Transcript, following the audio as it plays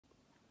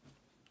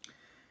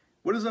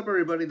What is up,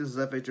 everybody? This is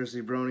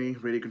FHRC Brony,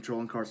 Radio Control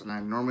and Carson.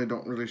 I normally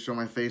don't really show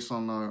my face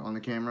on the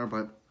camera,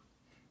 but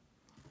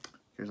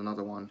here's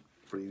another one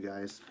for you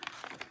guys.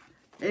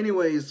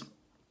 Anyways,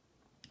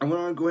 I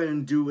want to go ahead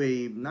and do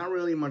a not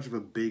really much of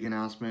a big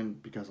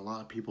announcement because a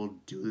lot of people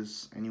do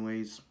this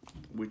anyways,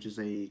 which is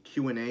a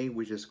Q&A,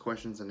 which is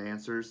questions and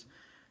answers.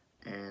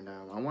 And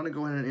I want to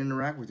go ahead and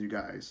interact with you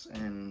guys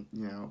and,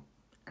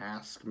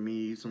 ask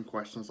me some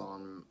questions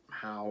on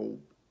how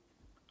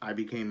I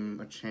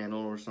became a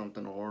channel or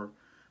something, or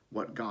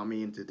what got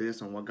me into this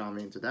and what got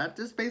me into that.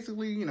 Just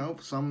basically,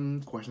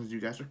 some questions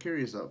you guys are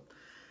curious of.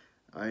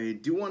 I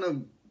do want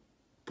to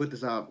put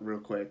this out real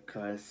quick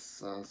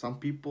because some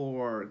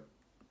people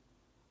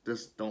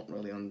just don't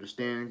really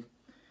understand,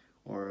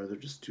 or they're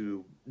just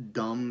too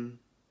dumb,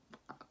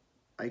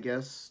 I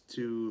guess,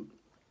 to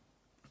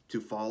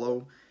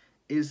follow.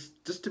 Is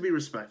just to be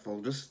respectful.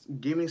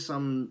 Just give me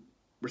some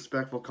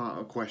respectful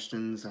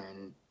questions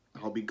and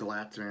I'll be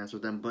glad to answer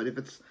them. But if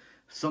it's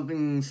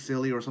something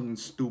silly or something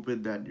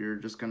stupid that you're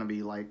just gonna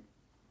be like,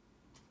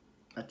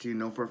 that you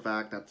know for a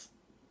fact that's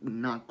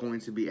not going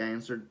to be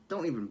answered,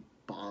 don't even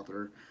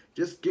bother.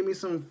 Just give me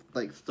some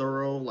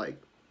thorough,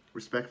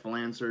 respectful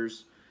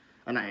answers,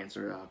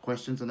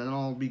 questions, and then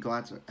I'll be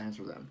glad to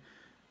answer them.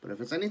 But if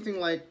it's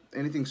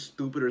anything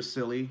stupid or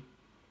silly,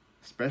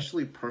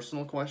 especially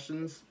personal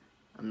questions,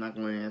 I'm not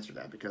going to answer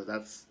that because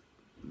that's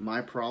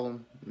my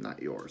problem,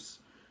 not yours.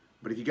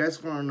 But if you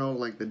guys want to know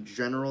the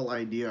general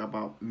idea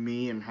about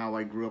me and how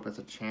I grew up as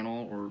a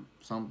channel or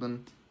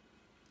something,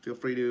 feel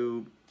free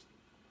to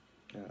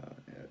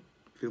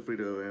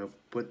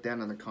put that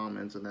in the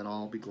comments, and then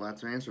I'll be glad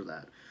to answer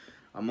that.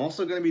 I'm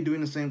also going to be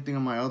doing the same thing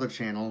on my other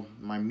channel,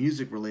 my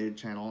music related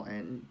channel,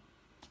 and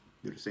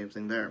do the same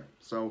thing there.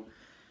 So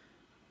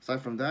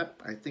aside from that,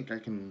 I think I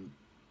can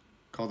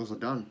call this a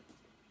done.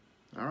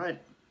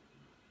 Alright,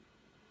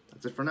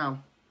 that's it for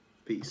now.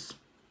 Peace.